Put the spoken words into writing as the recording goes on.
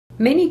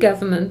Many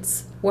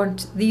governments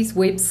want these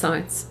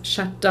websites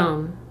shut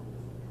down.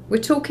 We're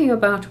talking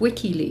about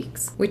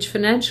WikiLeaks, which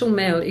Financial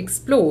Mail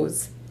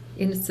explores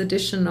in its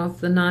edition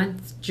of the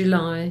 9th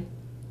July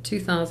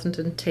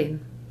 2010.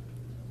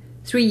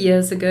 3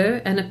 years ago,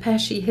 an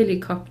Apache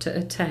helicopter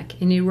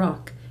attack in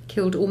Iraq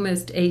killed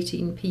almost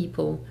 18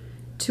 people,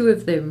 2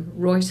 of them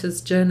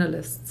Reuters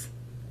journalists.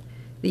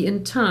 The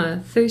entire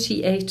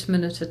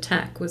 38-minute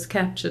attack was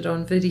captured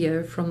on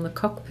video from the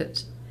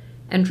cockpit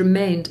and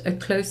remained a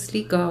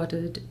closely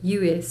guarded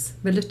US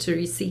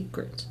military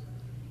secret.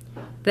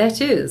 That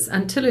is,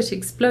 until it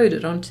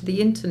exploded onto the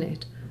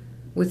internet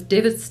with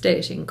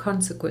devastating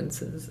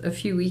consequences a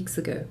few weeks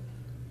ago.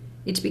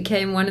 It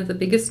became one of the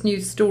biggest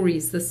news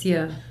stories this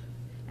year,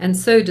 and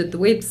so did the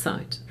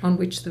website on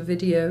which the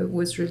video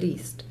was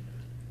released,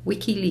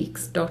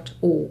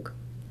 wikileaks.org.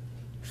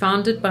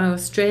 Founded by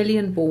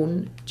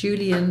Australian-born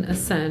Julian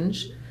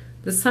Assange,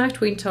 the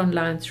site went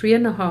online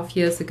 3.5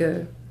 years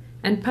ago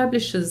and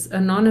publishes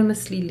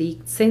anonymously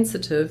leaked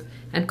sensitive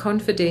and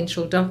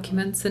confidential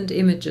documents and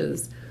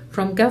images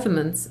from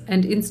governments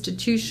and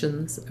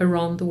institutions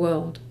around the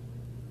world.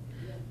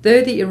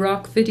 Though the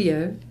Iraq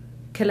video,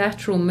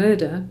 Collateral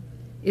Murder,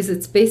 is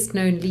its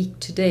best-known leak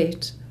to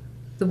date,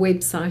 the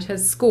website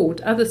has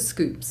scored other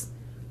scoops: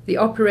 the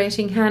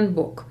operating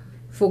handbook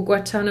for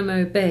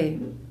Guantanamo Bay,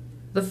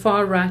 the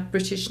far-right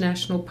British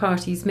National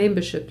Party's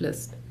membership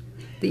list,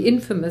 the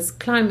infamous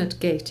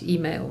ClimateGate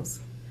emails,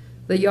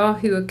 the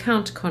Yahoo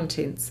account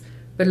contents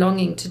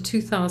belonging to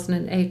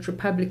 2008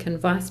 Republican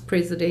vice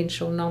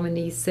presidential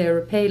nominee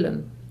Sarah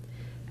Palin,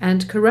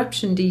 and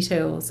corruption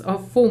details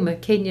of former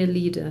Kenya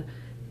leader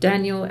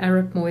Daniel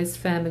Arap Moi's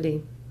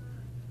family.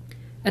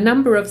 A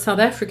number of South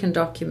African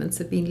documents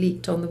have been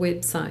leaked on the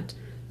website,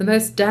 the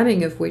most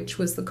damning of which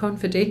was the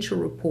confidential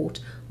report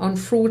on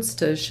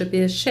fraudster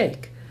Shabir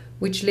Sheikh,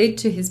 which led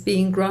to his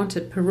being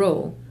granted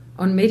parole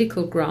on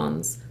medical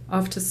grounds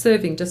after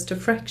serving just a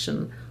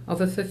fraction of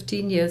a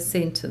 15-year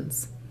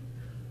sentence.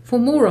 For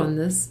more on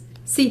this,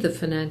 see the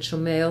Financial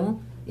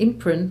Mail, in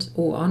print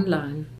or online.